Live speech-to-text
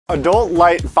Adult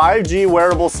light 5G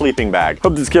wearable sleeping bag.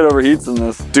 Hope this kid overheats in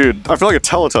this. Dude, I feel like a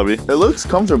Teletubby. It looks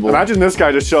comfortable. Imagine this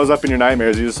guy just shows up in your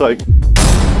nightmares. You're just like...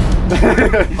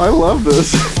 I love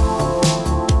this.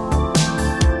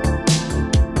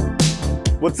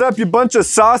 What's up, you bunch of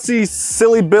saucy,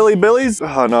 silly billies?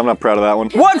 Oh, no, I'm not proud of that one.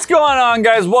 What's going on,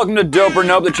 guys? Welcome to Dope or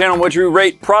Nope, the channel in which we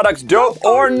rate products dope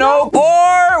or nope,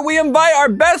 or we invite our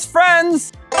best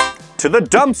friends to the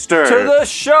dumpster. to the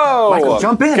show. Michael,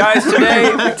 jump in. Guys,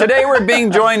 today we're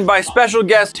being joined by special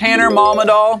guest Tanner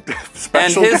Malmadal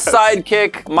and his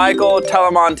sidekick, Michael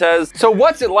Telemontes. So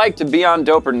what's it like to be on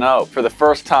Dope or Nope for the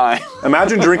first time?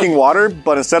 Imagine drinking water,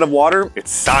 but instead of water, it's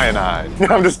cyanide. No,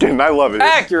 I'm just kidding, I love it.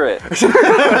 Accurate.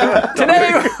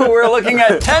 Today we're looking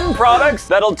at 10 products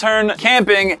that'll turn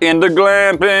camping into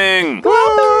glamping.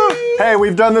 Hey,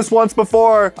 we've done this once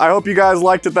before. I hope you guys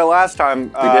liked it the last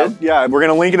time. We did? Yeah, we're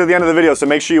gonna link it at the end of the video, so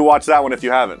make sure you watch that one if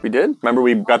you haven't. We did? Remember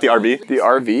we got the RV? The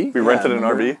RV? We rented an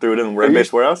RV, threw it in the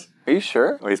red-based warehouse. Are you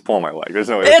sure? Oh, he's pulling my leg. There's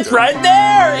no way. It's right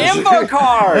there! Info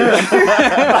card!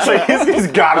 I was like, he's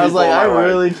gotta be I was like, I pulling my leg.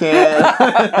 really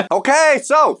can't. Okay,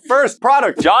 so first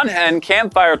product. John Henn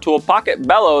Campfire Tool Pocket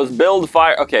Bellows Build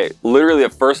Fire. Okay, literally the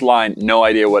first line, no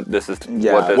idea what this is.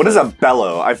 Yeah. What is a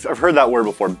bellow? I've heard that word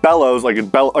before. Bellows, like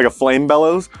a flame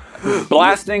bellows.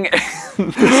 Blasting. I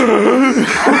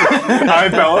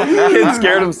bellow. Kid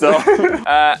scared himself.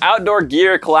 Outdoor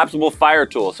gear collapsible fire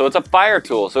tool. So it's a fire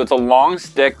tool. So it's a long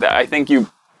stick that I think you.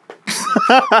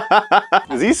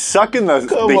 Is he sucking the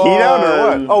heat out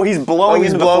or what? Oh, he's blowing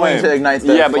into the flame. To ignite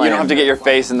the Yeah, but flame. you don't have to get your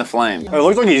face in the flame. It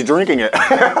looks like he's drinking it.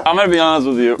 I'm gonna be honest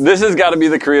with you. This has got to be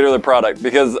the creator of the product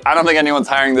because I don't think anyone's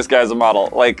hiring this guy as a model.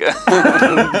 Like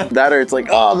That or it's like,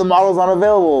 oh, the model's not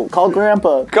available. Call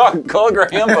Grandpa. call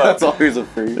grandpa. That's always a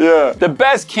free. Yeah. The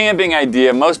best camping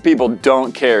idea most people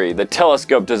don't carry. The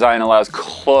telescope design allows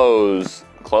close.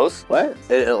 Close? What?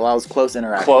 It allows close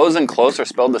interaction. Close and close are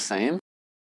spelled the same?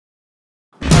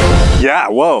 Yeah,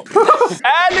 whoa.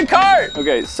 Add to cart!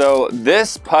 Okay, so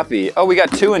this puppy, oh, we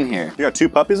got 2 in here. You got 2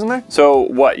 puppies in there? So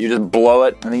what, you just blow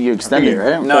it? I think you extend it,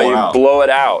 right? No, you out. blow it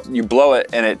out. You blow it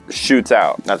and it shoots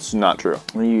out. That's not true.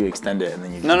 Then you extend it and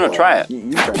then you. No, try it.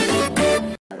 You try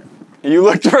it. You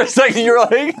looked for a second, you were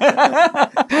like...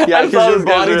 Yeah, because your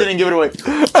body didn't give it away.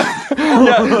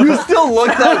 Yeah, you still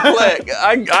looked that quick.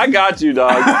 I got you,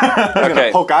 dog. I'm Okay.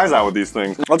 gonna poke eyes out with these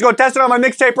things. Let's go test it on my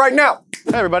mixtape right now.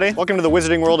 Hey everybody, welcome to the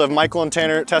wizarding world of Michael and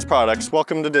Tanner test products.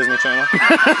 Welcome to Disney Channel.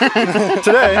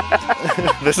 Today,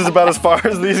 this is about as far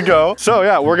as these go. So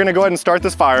yeah, we're gonna go ahead and start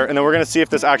this fire and then we're gonna see if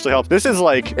this actually helps. This is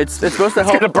like, It's supposed to it's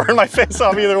help. gonna burn my face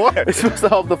off either way. It's supposed to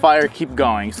help the fire keep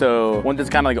going. So once it's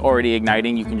kind of like already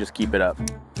igniting, you can just keep it up.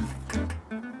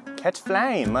 Catch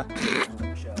flame.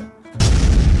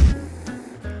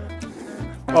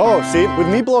 Oh, see, with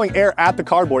me blowing air at the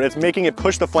cardboard, it's making it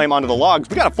push the flame onto the logs.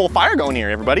 We got a full fire going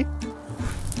here, everybody.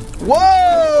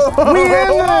 Whoa! We in this!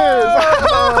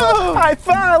 High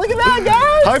five! Look at that,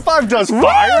 guys! Hi5 does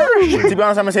fire? To be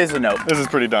honest, I'm gonna say it's a no. This is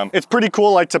pretty dumb. It's pretty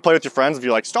cool, like, to play with your friends if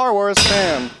you like Star Wars,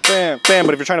 bam, bam, bam.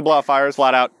 But if you're trying to blow out fires,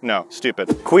 flat out, no, stupid.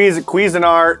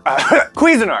 Cuisinart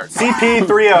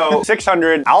CP30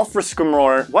 600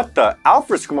 Alfrescamore. What the?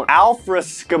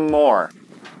 Alfrescamore.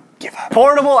 Give up.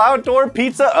 Portable outdoor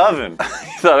pizza oven. I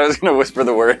thought I was gonna whisper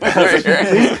the word.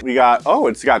 We got, oh,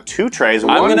 it's got 2 trays.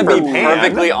 I'm one gonna per be pan.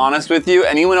 perfectly honest with you.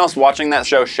 Anyone else watching that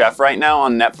show Chef right now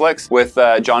on Netflix with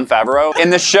Jon Favreau? In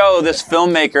the show, this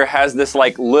filmmaker has this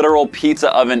like literal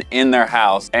pizza oven in their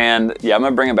house. And yeah, I'm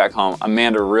gonna bring it back home.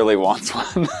 Amanda really wants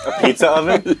one. A pizza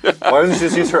oven? Yeah. Why doesn't she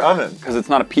just use her oven? Because it's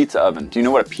not a pizza oven. Do you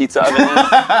know what a pizza oven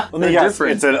is? Let me guess,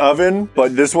 it's an oven,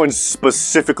 but this one's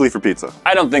specifically for pizza.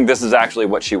 I don't think this is actually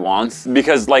what she wants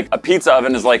because like a pizza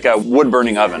oven is like a wood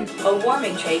burning oven. A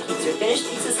warming tray keeps your finished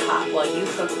pizzas hot while you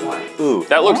cook more. Ooh.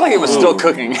 That looks like it was still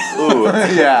cooking. Ooh.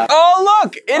 Yeah. Oh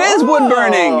look, it is wood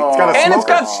burning. It's got a And it's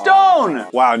smoker. got stone.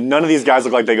 Wow, none of these guys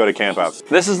look like they go to camp outs.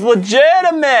 This is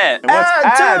legitimate. And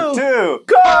let's add to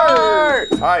All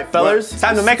right, fellas.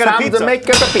 Time to make it a pizza. Time to make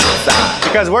it a pizza.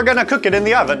 Because we're gonna cook it in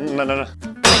the oven. No.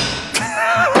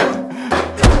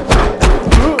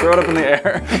 Throw it up in the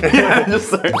air. Yeah,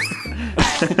 just like.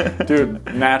 Dude,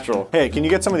 natural. Hey, can you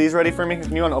get some of these ready for me?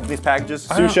 Can you open these packages?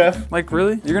 Sous chef? Like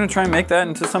really? You're gonna try and make that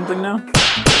into something now? I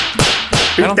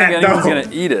don't think anyone's gonna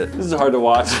eat it. This is hard to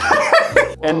watch.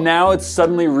 And now it's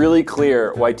suddenly really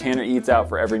clear why Tanner eats out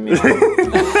for every meal.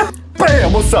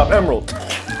 Bam! What's up, Emerald?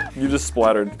 You just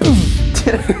splattered.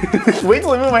 Wait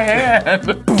till I move my hand.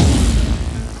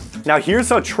 Now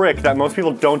here's a trick that most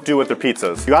people don't do with their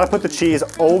pizzas. You gotta put the cheese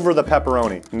over the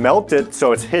pepperoni. Melt it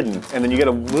so it's hidden, and then you get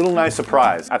a little nice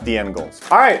surprise at the end goals.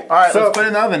 All right, so let's put it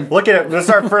in the oven. Look at it, this is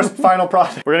our first final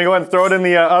product. We're gonna go ahead and throw it in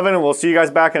the oven, and we'll see you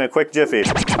guys back in a quick jiffy.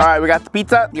 All right, we got the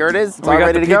pizza. Here it is. It's all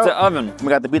ready to go. We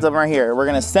got the pizza oven right here. We're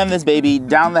gonna send this baby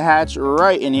down the hatch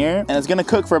right in here, and it's gonna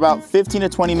cook for about 15 to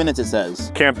 20 minutes, it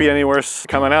says. Can't be any worse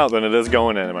coming out than it is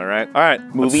going in, am I right? All right.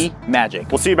 Movie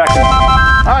magic. We'll see you back in.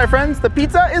 All right, friends, the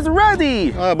pizza is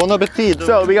ready. Bon appetit.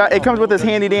 So it comes with this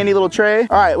handy dandy little tray.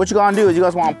 All right, what you gonna do is you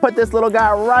guys wanna put this little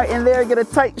guy right in there, get a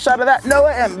tight shot of that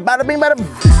Noah, and bada bing, bada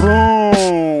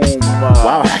boom.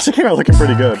 Wow, it actually came out looking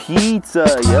pretty good.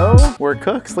 Pizza, yo. We're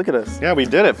cooks, look at us. Yeah, we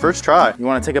did it, first try. You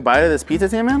wanna take a bite of this pizza,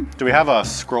 Tim, man? Do we have a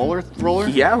scroller roller?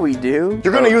 Yeah, we do.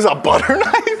 You're gonna use a butter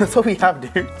knife? That's what we have,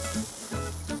 dude.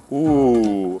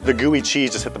 Ooh, the gooey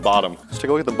cheese just hit the bottom. Let's take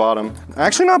a look at the bottom.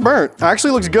 Actually not burnt.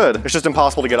 Actually looks good. It's just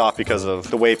impossible to get off because of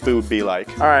the way food be like.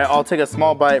 All right, I'll take a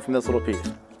small bite from this little piece.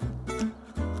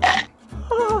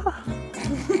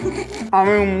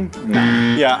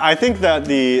 Yeah, I think that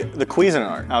the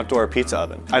Cuisinart outdoor pizza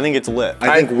oven, I think it's lit.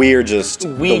 I think we're just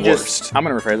the worst. I'm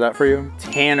gonna rephrase that for you.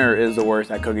 Tanner is the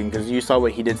worst at cooking because you saw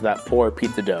what he did to that poor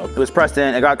pizza dough. It was pressed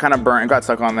in, it got kind of burnt, it got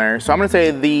stuck on there. So I'm gonna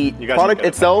say the product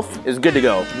itself is good to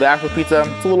go. The actual pizza,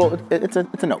 it's a little, it's a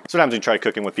no. Sometimes you try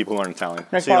cooking with people who aren't Italian.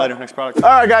 See you later, next product. All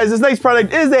right, guys, this next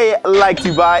product is a like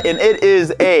to buy, and it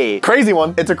is a crazy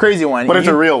one. It's a crazy one. But it's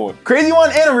a real one. Crazy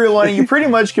one and a real one, and you pretty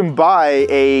much can buy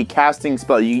a casting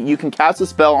spell. You can cast a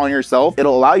spell on yourself.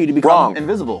 It'll allow you to become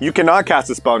invisible. You cannot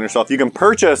cast a spell on yourself. You can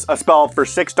purchase a spell for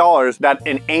 $6 that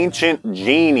an ancient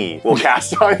genie will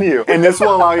cast on you. And this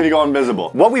will allow you to go invisible.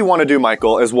 What we want to do,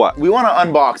 Michael, is what? We want to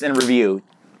unbox and review.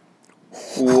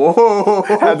 Whoa,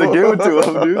 had to give it to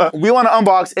him, dude. We want to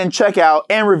unbox and check out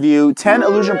and review 10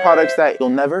 illusion products that you'll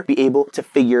never be able to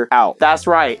figure out. That's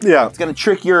right. Yeah. It's going to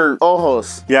trick your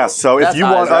ojos. Yeah, so if you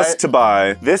want us to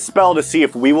buy this spell to see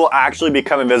if we will actually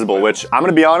become invisible, which I'm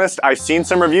going to be honest, I've seen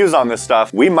some reviews on this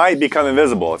stuff. We might become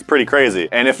invisible. It's pretty crazy.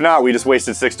 And if not, we just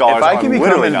wasted $6 If I can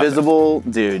become invisible,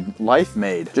 nothing. dude, life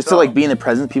made. Just to like be in the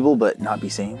presence of people, but not be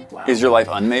seen. Wow. Is your life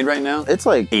unmade right now? It's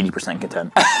like 80%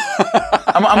 content.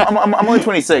 I'm only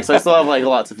 26, so I still have like a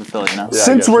lot to fulfill, you know? Yeah,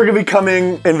 since we're gonna be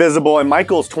becoming invisible and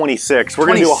Michael's 26, we're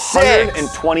gonna do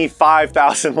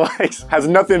 125,000 likes. Has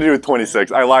nothing to do with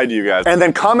 26. I lied to you guys. And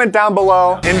then comment down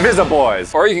below,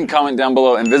 Invisiboys. Or you can comment down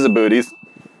below, Invisibooties.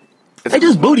 They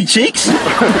just booty cheeks.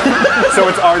 So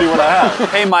it's already what I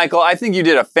have. Hey Michael, I think you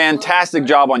did a fantastic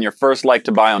job on your first like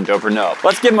to buy on Dope or No.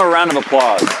 Let's give him a round of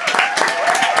applause.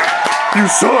 You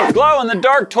suck! Glow in the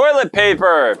dark toilet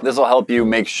paper. This will help you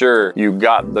make sure you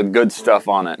got the good stuff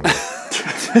on it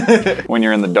when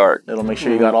you're in the dark. It'll make sure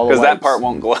you got all the Because that part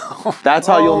won't glow. That's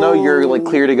how you'll know you're like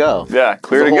clear to go. Yeah,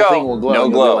 clear to The go. whole thing will glow. No You'll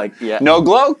be glow. like, yeah. No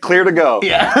glow, clear to go.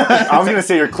 Yeah. I was gonna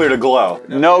say you're clear to glow.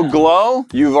 No glow,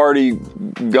 you've already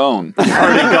gone.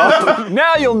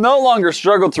 Now you'll no longer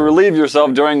struggle to relieve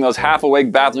yourself during those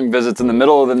half-awake bathroom visits in the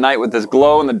middle of the night with this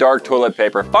glow-in-the-dark toilet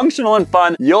paper. Functional and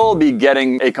fun, you'll be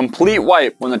getting a complete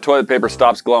wipe when the toilet paper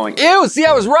stops glowing. Ew, see,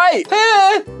 I was right.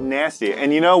 Nasty.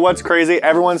 And you know what's crazy?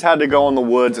 Everyone's had to go in the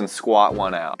woods and squat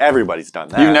one out. Everybody's done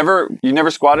that. You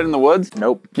never squatted in the woods?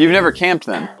 Nope. You've never camped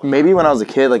then? Maybe when I was a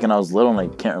kid, like when I was little, and I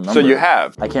can't remember. So you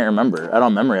have? I can't remember. I don't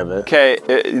have memory of it. Okay,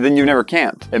 then you've never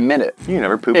camped. Admit it. You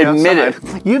never pooped Admit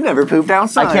outside. it. You've never pooped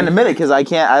outside. I can't admit it because I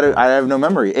have no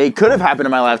memory. It could have happened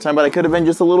in my lifetime, but I could have been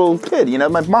just a little kid, you know,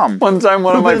 my mom. One time,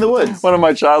 one of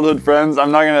my childhood friends,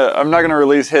 I'm not gonna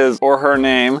release his or her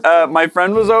name. My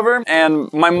friend was over,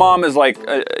 and my mom is like,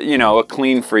 you know, a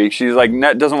clean freak. She's like,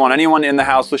 doesn't want anyone in the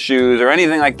house with shoes or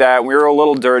anything like that. We were a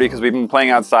little dirty because we've been playing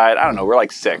outside. I don't know, we're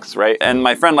like 6, right? And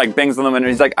my friend like bangs on the window,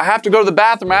 and he's like, I have to go to the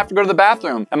bathroom. I have to go to the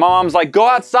bathroom. And my mom's like, go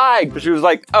outside. But she was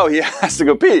like, oh, he has to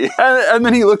go pee. And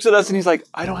then he looks at us and he's like,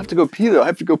 I don't have to go pee though. I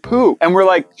have to go poo. And we're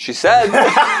like, she said.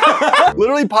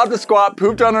 Literally popped a squat,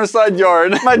 pooped on our side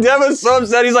yard. My dad was so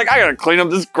upset. He's like, I gotta clean up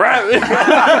this crap. Does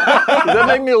that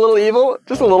make me a little evil?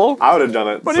 Just a little. I would have done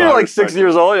it. When you're like 6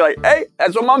 years old, you're like, hey,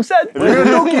 that's what mom said. If you're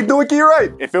gonna keep doing it, you're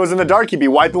right. If it was in the dark, you'd be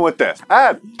wiping with this.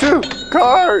 Add to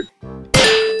cart.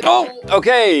 Oh,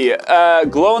 okay.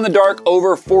 Glow in the dark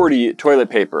over 40 toilet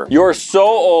paper. You're so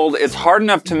old, it's hard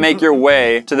enough to make your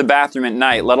way to the bathroom at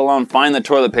night, let alone find the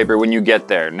toilet paper when you get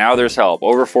there. Now there's help.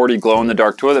 Over 40 glow in the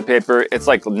dark toilet paper. It's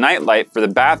like nightlight for the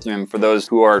bathroom for those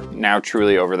who are now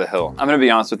truly over the hill. I'm gonna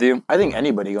be honest with you. I think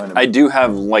anybody going to. I do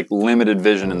have like limited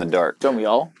vision in the dark. Don't we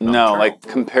all? No, like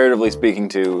comparatively speaking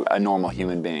to a normal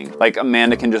human being. Like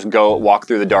Amanda can just go walk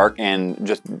through the dark and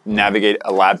just navigate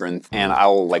a labyrinth, and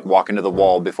I'll like walk into the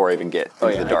wall before I even get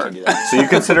into the dark. So you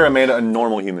consider Amanda a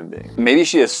normal human being? Maybe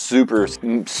she has super sight.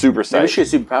 Maybe she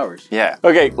has superpowers. Yeah.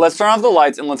 Okay, let's turn off the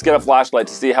lights and let's get a flashlight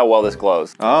to see how well this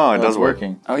glows. Oh, it does work.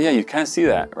 Oh yeah, you kind of see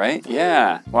that, right?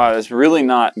 Yeah. Wow, it's really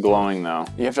not glowing though.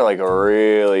 You have to like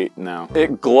really, no.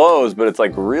 It glows, but it's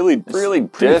like really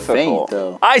difficult. Faint,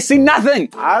 though. I see nothing!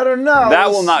 I don't know. That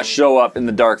will not show up in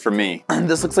the dark for me.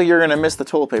 This looks like you're gonna miss the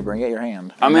toilet paper and get your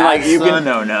hand. I mean, like you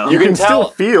can, You can still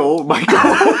feel, Michael.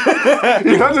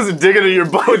 You're not just digging into your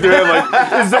butt with your hand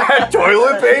like, is that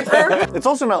toilet paper? It's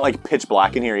also not like pitch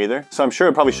black in here either, so I'm sure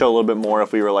it'd probably show a little bit more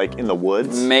if we were like in the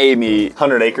woods. Maybe.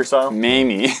 100 acre style?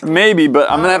 Maybe, but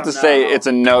I'm gonna have to say it's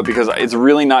a no because it's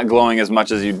really not glowing as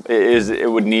much as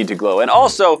it would need to glow. And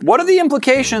also, what are the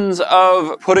implications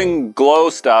of putting glow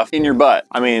stuff in your butt?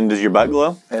 I mean, does your butt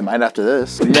glow? It might after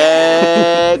this.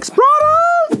 Next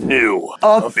product! New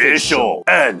official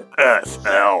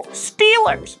NFL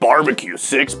Steelers barbecue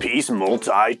 6-piece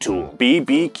multi-tool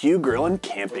BBQ grill and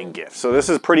camping gift. So this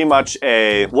is pretty much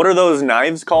a, what are those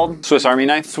knives called? Swiss Army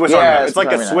knife? Swiss Army knife. It's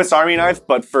like a Swiss Army knife,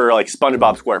 but for like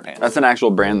SpongeBob SquarePants. That's an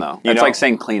actual brand though. It's like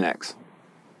saying Kleenex.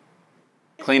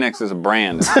 Kleenex is a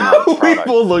brand, it's not a product.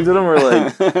 We both looked at him and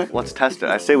we're like, let's test it.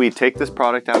 I say we take this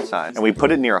product outside and we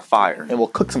put it near a fire. and we'll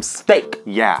cook some steak.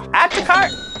 Yeah. Add to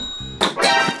cart.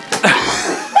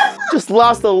 Just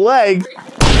lost a leg.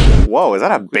 Whoa, is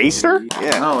that a baster?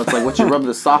 Yeah. No, it's like what you rub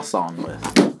the sauce on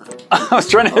with. I was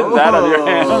trying to hit that out of your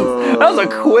hands. That was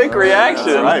a quick reaction.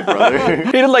 That's right, brother.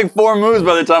 He did like 4 moves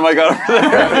by the time I got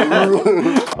over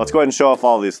there. Let's go ahead and show off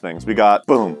all these things. We got,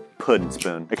 boom, pudding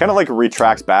spoon. It kind of like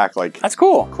retracts back like That's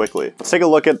cool. quickly. Let's take a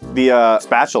look at the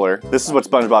spatula. This is what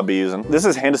SpongeBob be using. This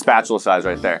is hand to spatula size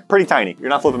right there. Pretty tiny. You're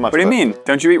not flipping much. What do you mean?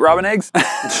 Don't you eat robin eggs?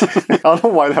 I don't know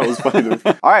why that was funny to me.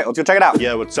 All right, let's go check it out.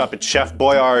 Yeah, what's up? It's Chef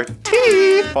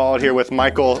Boyardee. Followed here with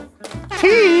Michael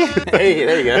T. Hey,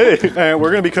 there you go. Hey, and we're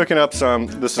gonna be cooking up some,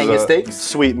 this is a steaks?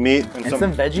 sweet meat. And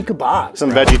some veggie kebabs.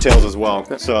 Some veggie tails as well.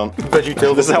 So, veggie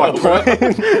tails. this is how I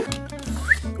play.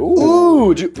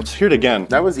 Ooh, let's hear it again.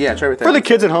 That was, yeah, try with that. For the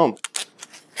kids at home.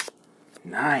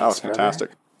 Nice, That was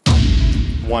fantastic.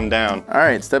 One down. All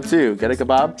right, step 2, get a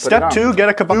kebab. Step 2, get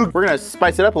a kebab. We're gonna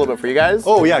spice it up a little bit for you guys.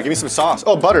 Oh yeah, give me some sauce.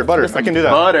 Oh, butter. I can do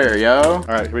that. Butter, yo. All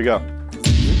right, here we go.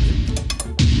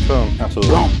 Boom,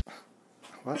 absolutely. Boom.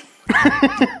 What?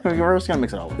 We're just gonna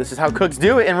mix it all. This is how cooks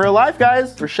do it in real life,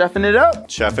 guys. We're chefing it up.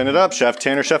 Chefing it up, Chef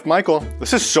Tanner, Chef Michael.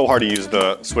 This is so hard to use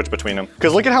the switch between them.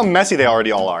 Because look at how messy they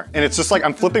already all are. And it's just like,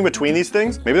 I'm flipping between these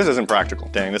things. Maybe this isn't practical.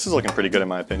 Dang, this is looking pretty good in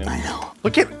my opinion. I know.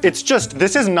 Look at, it's just,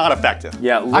 this is not effective.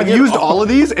 Yeah, look I've at used all of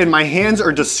these and my hands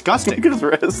are disgusting. Look at his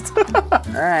wrist. All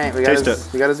right, we got Taste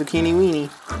it. We got a zucchini weenie.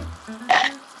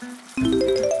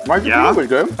 Mark, Yeah, was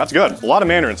good. that's good. A lot of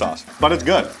mandarin sauce, but it's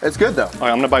good. It's good though. All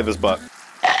right, I'm gonna bite this butt.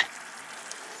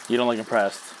 You don't look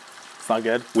impressed. It's not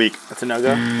good. Weak. That's a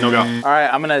no-go? No go. All right,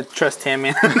 I'm gonna trust Tan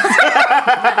Man.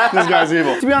 This guy's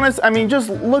evil. To be honest, I mean, just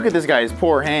look at this guy's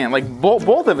poor hand. Like,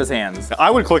 both of his hands. I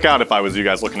would click out if I was you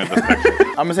guys looking at this picture.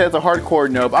 I'm gonna say it's a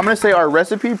hardcore nope. I'm gonna say our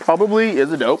recipe probably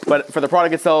is a dope, but for the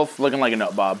product itself, looking like a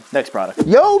nope, Bob. Next product.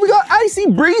 Yo, we got Icy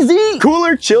Breezy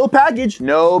Cooler Chill Package.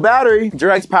 No battery.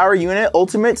 Durex Power Unit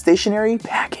Ultimate Stationary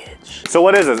Package. So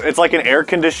what is this? It's like an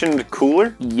air-conditioned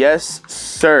cooler? Yes,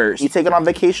 sir. You take it on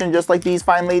vacation just like these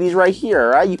fine ladies right here,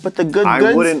 right? You put the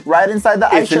goods right inside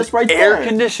the ice chest right there. Air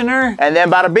conditioner? And then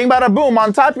bada bing, bada boom,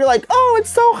 on top you're like, oh, it's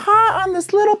so hot on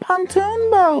this little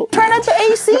pontoon boat. Turn up the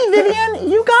AC, Vivian.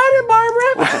 You got it,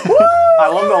 Barbara. Woo! I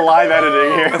love the live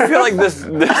editing here. I feel like this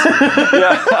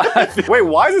yeah. Wait,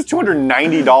 why is this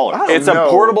 $290? It's a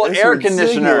portable air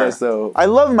conditioner. So I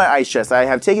love my ice chest. I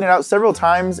have taken it out several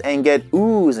times and get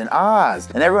oohs and ahs.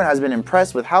 And everyone has been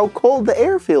impressed with how cold the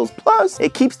air feels. Plus,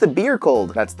 it keeps the beer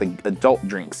cold. That's the adult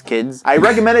drinks, kids. I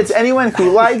recommend it to anyone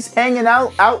who likes hanging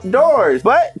out outdoors,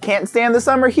 but can't stand the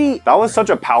summer heat. That was such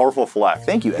a powerful flex.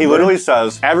 Thank you, He Edward. literally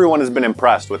says, everyone has been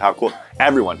impressed with how cool,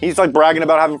 everyone. He's like bragging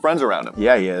about having friends around him.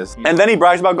 Yeah, he is. And then he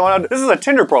brags about going out, this is a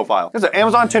Tinder profile. This is an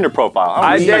Amazon Tinder profile.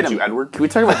 I don't respect you, Edward. Can we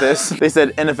talk about this? They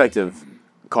said ineffective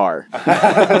car. Thank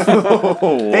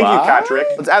you, Patrick.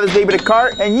 Let's add this baby to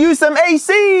cart and use some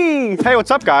AC. Hey, what's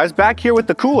up, guys? Back here with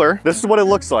the cooler. This is what it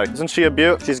looks like. Isn't she a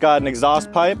beaut? She's got an exhaust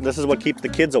pipe. This is what keeps the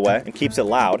kids away and keeps it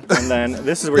loud. And then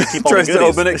this is where you keep all the Tries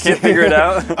goodies. to open it, can't figure it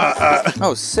out.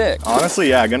 Oh, sick. Honestly,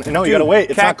 yeah. No, you gotta wait.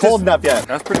 It's not cold enough yet.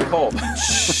 That's pretty cold.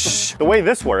 The way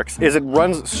this works is it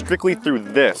runs strictly through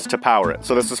this to power it.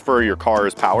 So this is for your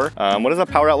car's power. What is that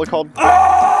power outlet called?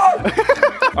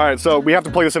 All right, so we have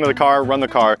to plug this into the car, run the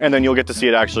car, and then you'll get to see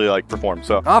it actually like perform.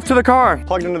 So off to the car,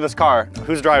 plugged into this car.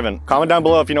 Who's driving? Comment down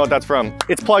below if you know what that's from.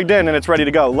 It's plugged in and it's ready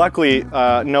to go. Luckily,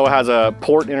 Noah has a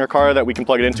port in her car that we can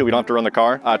plug it into. We don't have to run the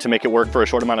car to make it work for a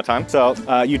short amount of time. So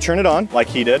you turn it on like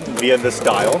he did via this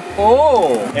dial.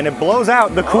 Oh! And it blows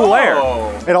out the cool air.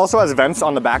 It also has vents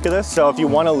on the back of this. So if you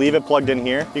want to leave it plugged in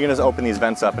here, you can just open these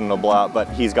vents up and it'll blow out, but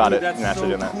he's got it naturally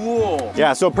doing that. Cool.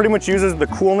 Yeah, so it pretty much uses the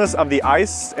coolness of the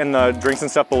ice and the drinks and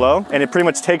stuff below, and it pretty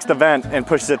much takes the vent and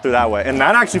pushes it through that way. And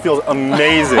that actually feels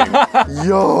amazing.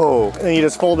 Yo! And you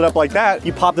just fold it up like that,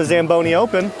 you pop the Zamboni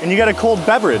open, and you get a cold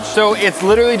beverage. So it's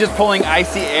literally just pulling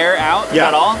icy air out, is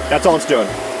that all? That's all it's doing.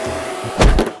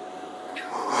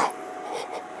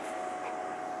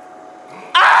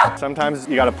 Ah! Sometimes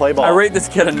you gotta play ball. I rate this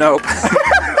kid a nope.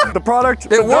 The product,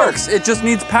 It works, it just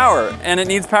needs power, and it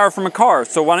needs power from a car,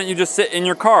 so why don't you just sit in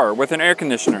your car with an air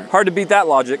conditioner? Hard to beat that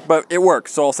logic, but it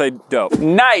works, so I'll say dope.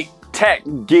 Night Tech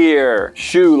gear,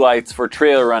 shoe lights for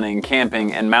trail running,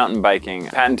 camping, and mountain biking.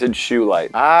 Patented shoe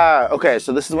light. Ah, okay,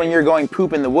 so this is when you're going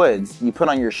poop in the woods. You put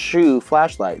on your shoe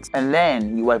flashlights, and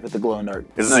then you wipe with the glow in the dark.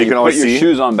 Is this No, so you you can put always your see?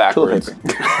 shoes on backwards. You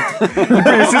put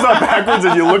your shoes on backwards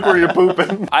and you look where you're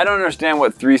pooping. I don't understand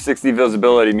what 360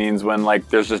 visibility means when like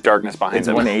there's just darkness behind It's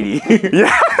it. 180.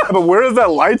 Yeah, but where is that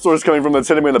light source coming from that's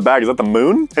hitting me in the back? Is that the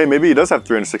moon? Hey, maybe he does have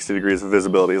 360 degrees of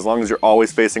visibility as long as you're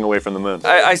always facing away from the moon.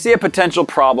 I see a potential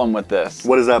problem with this.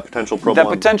 What is that potential problem?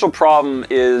 That potential problem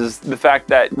is the fact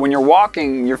that when you're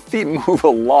walking, your feet move a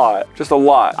lot, just a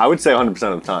lot. I would say 100%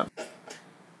 of the time.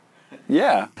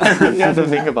 Yeah. You have to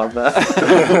think about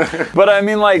that. But I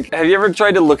mean, like, have you ever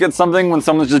tried to look at something when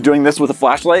someone's just doing this with a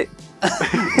flashlight?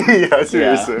 Yeah,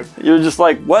 seriously. You're just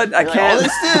like, what? I can't.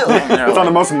 It's on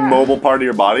the most mobile part of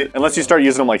your body. Unless you start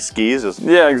using them like skis. Just...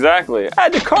 Yeah, exactly.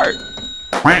 Add to cart.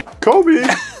 Kobe.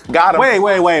 Got him.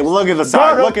 Wait. Look at the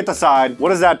side. Look at the side. What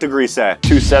does that degree say?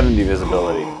 270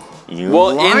 visibility. You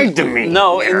lied to me.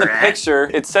 No, in the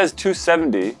picture, it says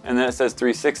 270, and then it says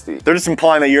 360. They're just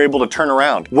implying that you're able to turn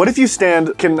around. What if you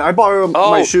stand, can I borrow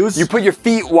my shoes? You put your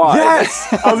feet wide.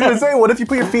 Yes! I was gonna say, what if you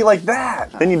put your feet like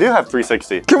that? Then you do have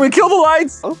 360. Can we kill the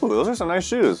lights? Oh, those are some nice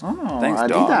shoes. Thanks, I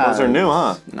dog. think Those are new,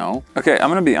 huh? No. Okay, I'm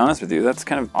gonna be honest with you. That's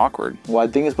kind of awkward. Well, I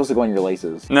think it's supposed to go on your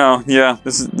laces. No, yeah,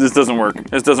 this doesn't work.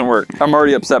 This doesn't work. I'm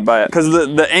already upset by it. Because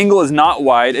the angle is not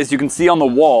wide. As you can see on the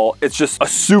wall, it's just a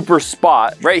super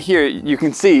spot. Right here, you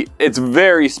can see it's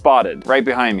very spotted right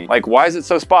behind me. Like, why is it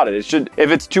so spotted? It should, if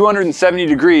it's 270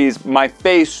 degrees, my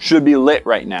face should be lit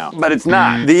right now, but it's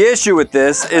not. The issue with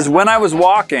this is when I was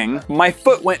walking, my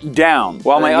foot went down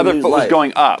while my other foot was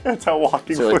going up. That's how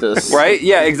walking So like works. this. Right?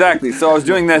 Yeah, exactly. So I was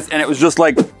doing this and it was just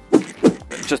like,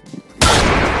 just,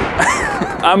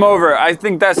 I'm over. I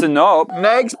think that's a nope.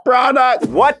 Next product.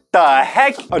 What the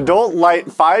heck? Adult Light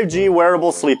 5G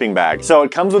wearable sleeping bag. So it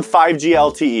comes with 5G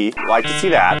LTE. Like to see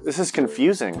that. This is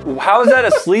confusing. How is that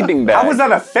a sleeping bag? How is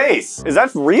that a face? Is that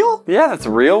real? Yeah, that's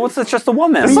real. What's that? Just a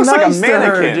woman. This looks like a nice to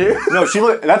her, mannequin. dude.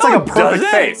 No, that's like a perfect Does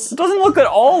it? face. It doesn't look at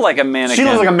all like a mannequin. She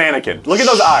looks like a mannequin. Look at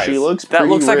those eyes. She looks That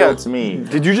pretty looks like real a- to me.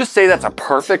 Did you just say that's a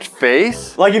perfect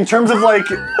face? like in terms of like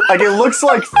it looks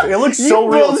so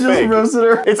real it's fake.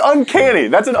 her. It's uncanny.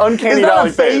 That's an uncanny Is that a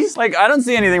valley face. Like, I don't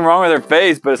see anything wrong with her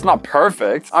face, but it's not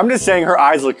perfect. I'm just saying her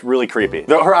eyes look really creepy.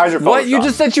 Her eyes are photoshopped. What? You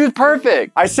just said she was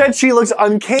perfect. I said she looks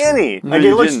uncanny. Like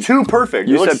you it looks didn't. too perfect.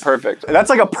 You It looks- said perfect. That's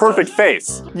like a perfect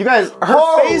face. You guys, her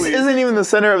Holy- face isn't even the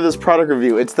center of this product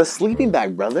review. It's the sleeping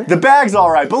bag, brother. The bag's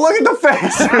all right, but look at the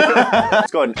face.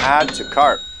 Let's go ahead and add to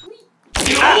cart.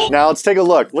 Now let's take a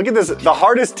look. Look at this, the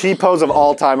hardest T-pose of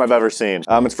all time I've ever seen.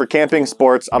 It's for camping,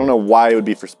 sports. I don't know why it would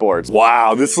be for sports.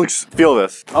 Wow, this looks, feel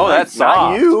this. Oh, that's Not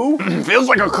soft. you. Feels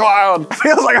like a cloud.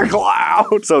 Feels like a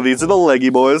cloud. So these are the leggy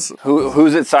boys.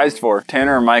 Who's it sized for?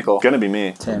 Tanner or Michael? Gonna be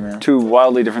me. Man. Two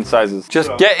wildly different sizes. Just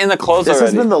get in the clothes This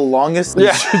already. has been the longest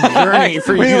Yeah. journey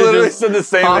for you We to literally just said the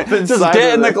same hop thing. Just inside get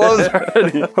of in the it. clothes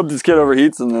already. Hope this kid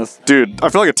overheats in this. Dude, I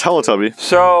feel like a Teletubby.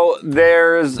 So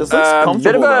there's This looks a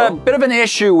comfortable, though. bit of an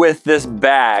issue with this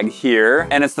bag here,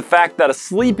 and it's the fact that a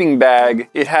sleeping bag,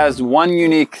 it has one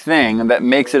unique thing that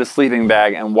makes it a sleeping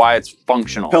bag and why it's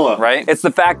functional. Pillow. Right? It's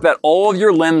the fact that all of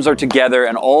your limbs are together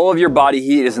and all of your body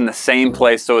heat is in the same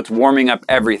place, so it's warming up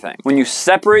everything. When you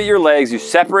separate your legs, you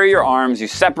separate your arms, you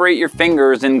separate your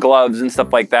fingers in gloves and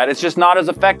stuff like that, it's just not as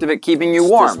effective at keeping you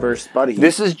warm. dispersed body heat.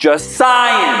 This is just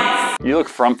science. You look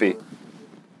frumpy.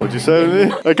 What'd you say to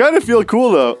me? I kind of feel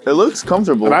cool though. It looks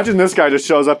comfortable. Imagine this guy just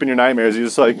shows up in your nightmares. You're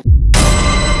just like,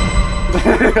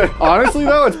 Honestly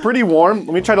though, it's pretty warm.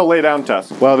 Let me try to lay down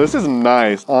test. Wow, this is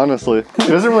nice, honestly. It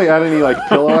doesn't really add any like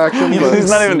pillow action, but He's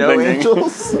not even thinking.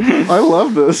 Angels. I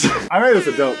love this. I made this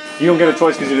a dope. You don't get a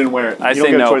choice because you didn't wear it. I you say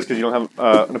don't get no. a choice because you don't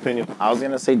have an opinion. I was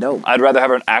gonna say dope. I'd rather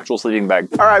have an actual sleeping bag.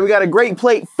 All right, we got a great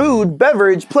plate, food,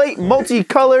 beverage, plate,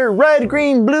 multicolor, red,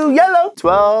 green, blue, yellow,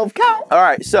 12 count. All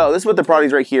right, so this is what the product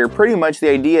is right here. Pretty much the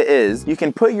idea is you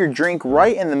can put your drink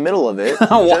right in the middle of it,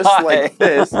 just like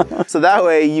this. So that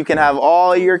way you can have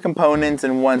all your components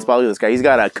in one spot. Look at this guy. He's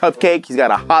got a cupcake, he's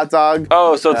got a hot dog.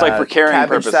 Oh, so it's like for carrying cabbage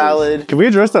purposes. salad. Can we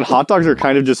address that hot dogs are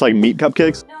kind of just like meat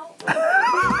cupcakes?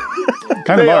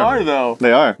 Kind They of are though.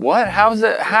 They are. What? How's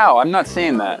it? How? I'm not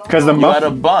seeing that. Because the You add a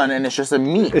muffin, bun and it's just a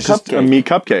meat it's cupcake. just a meat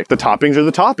cupcake. The toppings are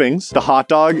the toppings. The hot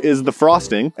dog is the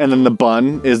frosting, and then the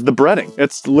bun is the breading.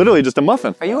 It's literally just a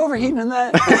muffin. Are you overheating in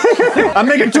that? I'm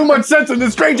making too much sense in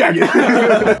this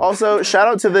straitjacket. Also, shout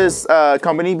out to this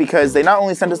company because they not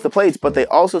only sent us the plates, but they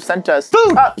also sent us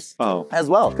food cups as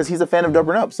well. Because he's a fan of Dope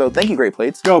or Nope. So thank you, Great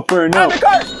Plates. Go for no.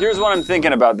 Here's what I'm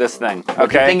thinking about this thing.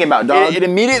 Okay. thinking about, dog? It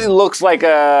immediately looks like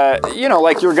a, you know,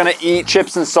 like you're gonna eat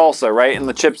chips and salsa, right? And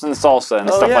the chips and salsa and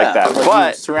stuff like that. Like you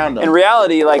But surround them. in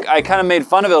reality, like I kind of made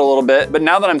fun of it a little bit. But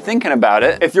now that I'm thinking about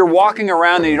it, if you're walking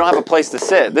around and you don't have a place to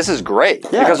sit, this is great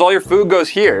because all your food goes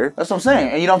here. That's what I'm saying.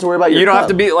 And you don't have to worry about your You don't cup. have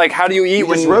to be like, how do you eat You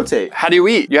when just rotate. How do you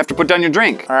eat? You have to put down your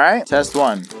drink. All right, test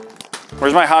one.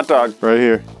 Where's my hot dog? Right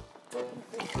here.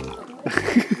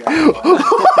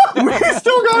 We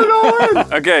still got it all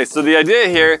in. Okay, so the idea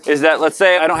here is that let's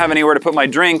say I don't have anywhere to put my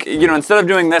drink. You know, instead of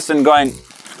doing this and going,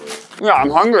 yeah,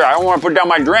 I'm hungry, I don't want to put down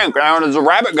my drink. Is a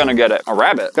rabbit gonna get it? A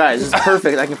rabbit. Guys, this is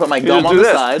perfect. I can put my gum just on do the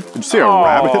this. side. Did you see a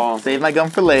rabbit? Save my gum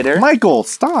for later. Michael,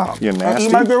 stop. You I'll nasty.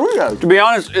 eat my Doritos. To be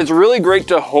honest, it's really great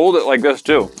to hold it like this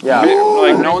too. Yeah.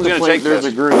 Like no one's gonna take There's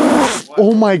this. a groove.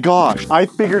 Oh my gosh, I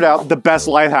figured out the best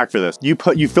life hack for this. You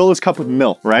fill this cup with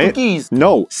milk, right? Cookies.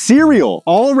 No, cereal.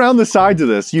 All around the sides of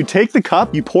this. You take the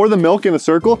cup, you pour the milk in a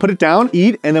circle, put it down,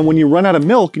 eat, and then when you run out of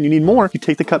milk and you need more, you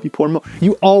take the cup, you pour milk.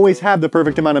 You always have the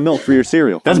perfect amount of milk for your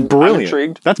cereal. That's brilliant. I'm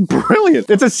intrigued. That's brilliant.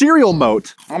 It's a cereal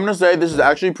moat. I'm gonna say this is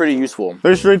actually pretty useful.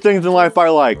 There's 3 things in life I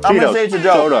like. I'm gonna Cheetos, say it's a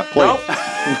joke. soda, plate.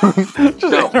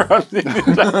 Just interrupting.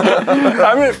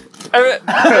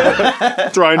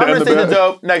 Trying to I'm end gonna the say the bit.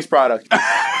 dope. Next product.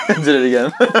 Did it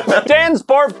again. Dan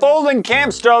Sport folding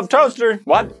camp stove toaster.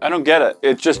 What? I don't get it.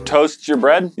 It just toasts your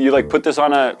bread? You like put this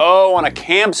on a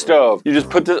camp stove. You just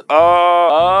put this, am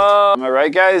I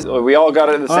right guys? We all got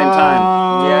it at the same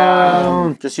time.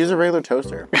 Yeah. Just use a regular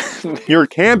toaster. You're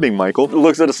camping, Michael.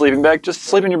 Looks at a sleeping bag, just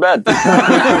sleep in your bed.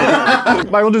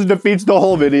 Michael just defeats the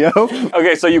whole video.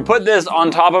 Okay, so you put this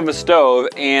on top of a stove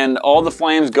and all the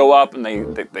flames go up and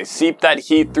they seep that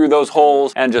heat through those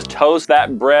holes and just toast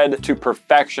that bread to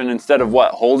perfection instead of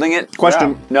what, holding it?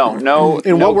 Question. Yeah. No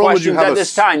In what world would you questions have at a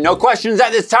this time. No questions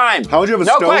at this time. How would you have a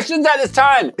No stove? questions at this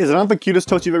time. Is it not the cutest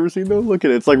toast you've ever seen though? Look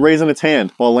at it. It's like raising its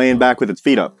hand while laying back with its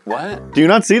feet up. What? Do you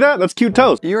not see that? That's cute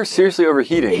toast. You are seriously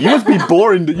overheating. You must be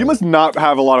boring. You must not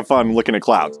have a lot of fun looking at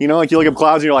clouds. You know, like you look at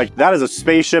clouds and you're like, that is a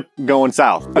spaceship going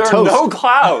south. There a are toast. no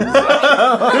clouds.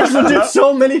 There's legit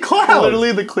so many clouds.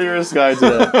 Literally the clearest guy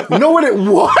today. No,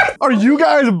 what? Are you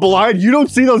guys blind? You don't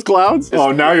see those clouds?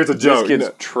 Oh, now it's a joke. This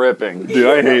kid's tripping. Dude,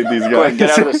 I hate these guys. Quick, get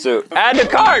out of the suit. Add to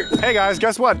cart. Hey guys,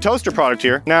 guess what? Toaster product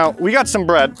here. Now, we got some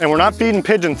bread, and we're not feeding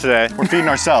pigeons today. We're feeding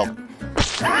ourselves.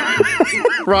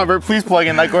 Robert, please plug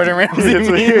in that Gordon Ramsay.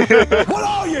 What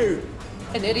are you?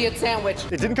 An idiot sandwich.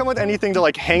 It didn't come with anything to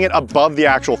like hang it above the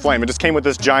actual flame. It just came with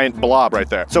this giant blob right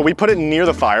there. So we put it near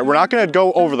the fire. We're not gonna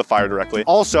go over the fire directly.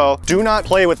 Also, do not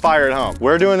play with fire at home.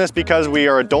 We're doing this because we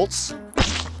are adults.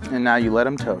 And now you let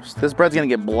them toast. This bread's gonna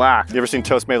get black. You ever seen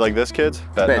toast made like this, kids?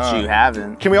 Bet you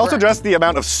haven't. Can we also address the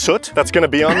amount of soot that's gonna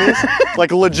be on these?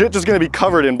 Like legit just gonna be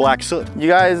covered in black soot. You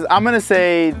guys, I'm gonna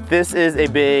say this is a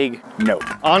big no.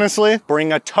 Honestly,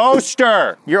 bring a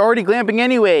toaster. You're already glamping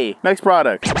anyway. Next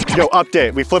product. Yo,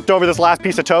 update. We flipped over this last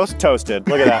piece of toast. Toasted.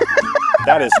 Look at that.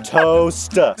 That is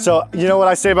toast. So, you know what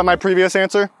I say about my previous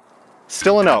answer?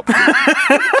 Still a no.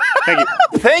 Thank you.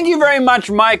 Thank you very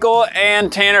much, Michael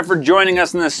and Tanner, for joining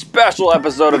us in this special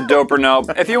episode of Dope or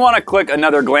Nope. If you want to click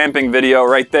another glamping video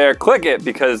right there, click it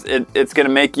because it's going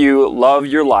to make you love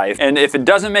your life. And if it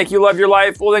doesn't make you love your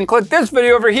life, well then click this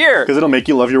video over here. Because it'll make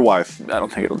you love your wife. I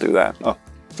don't think it'll do that. Oh,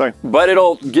 sorry. But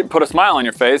it'll put a smile on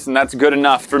your face, and that's good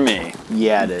enough for me.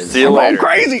 Yeah, it is. See you later.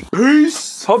 Crazy.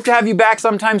 Peace. Hope to have you back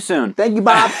sometime soon. Thank you,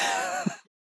 Bob.